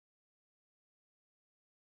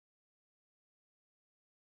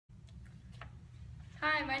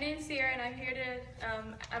Hi, my name's Sierra, and I'm here to,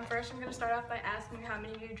 I'm going to start off by asking how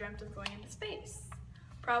many of you dreamt of going into space?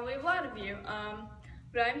 Probably a lot of you.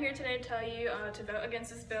 But I'm here today to tell you to vote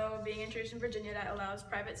against this bill being introduced in Virginia that allows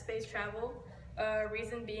private space travel.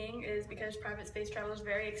 Reason being is because private space travel is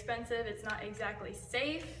very expensive, it's not exactly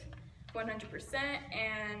safe, 100%,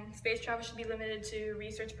 and space travel should be limited to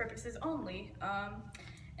research purposes only.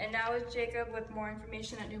 And now it's Jacob with more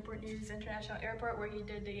information at Newport News International Airport, where he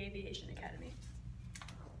did the Aviation Academy.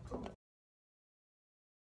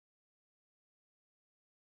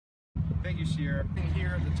 Thank you, Sierra.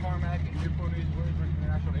 Here at the tarmac at Newport News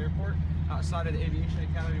International Airport, outside of the Aviation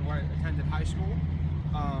Academy where I attended high school.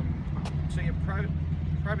 So yeah,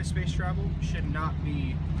 private space travel should not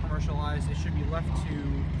be commercialized. It should be left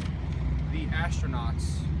to the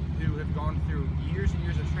astronauts who have gone through years and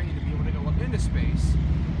years of training to be able to go up into space,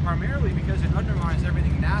 primarily because it undermines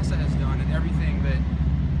everything NASA has done and everything that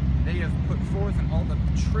they have put forth and all the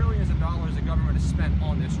trillions of dollars the government has spent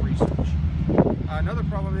on this research. Another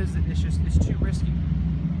problem is that it's too risky.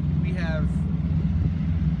 We have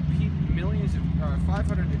millions of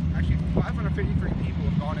 553 people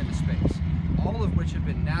have gone into space, all of which have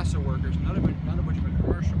been NASA workers, none of which have been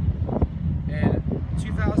commercial. And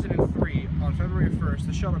 2003, on February 1st,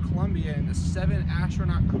 the shuttle Columbia and the 7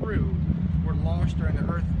 astronaut crew were launched during the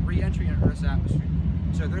re-entry into Earth's atmosphere.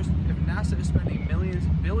 So if NASA is spending millions,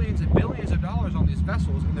 billions, and billions of dollars on these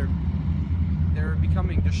vessels, and they're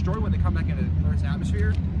becoming destroyed when they come back into Earth's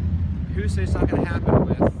atmosphere, who says it's not going to happen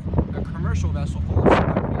with a commercial vessel full of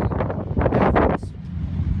celebrities and athletes,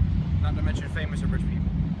 not to mention famous and rich people.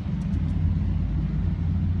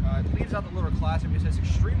 It leaves out the lower class because it's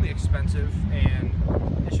extremely expensive, and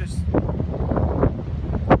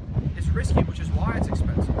it's risky, which is why it's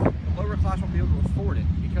expensive. The lower class won't be able to afford it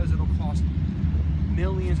because it'll cost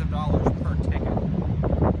millions of dollars per ticket.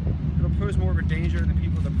 It'll pose more of a danger than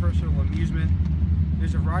people with a personal amusement.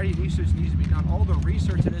 There's a variety of research that needs to be done. All the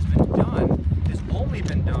research that has been done has only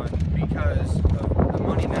been done because of the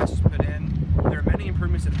money NASA's put in. There are many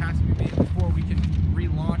improvements that have to be made before we can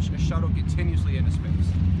relaunch a shuttle continuously into space.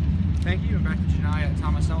 Thank you, and back to Janaya at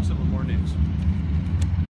Thomas Nelson with more news.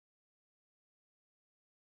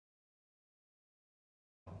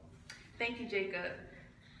 Thank you, Jacob.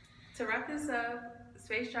 To wrap this up,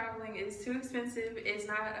 space traveling is too expensive, it's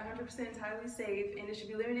not 100% entirely safe, and it should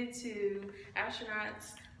be limited to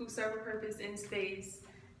astronauts who serve a purpose in space.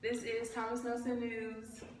 This is Thomas Nelson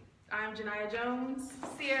News. I'm Janaya Jones.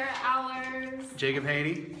 Sierra Alers. Jacob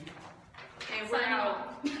Hanny. And we're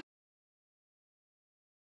out.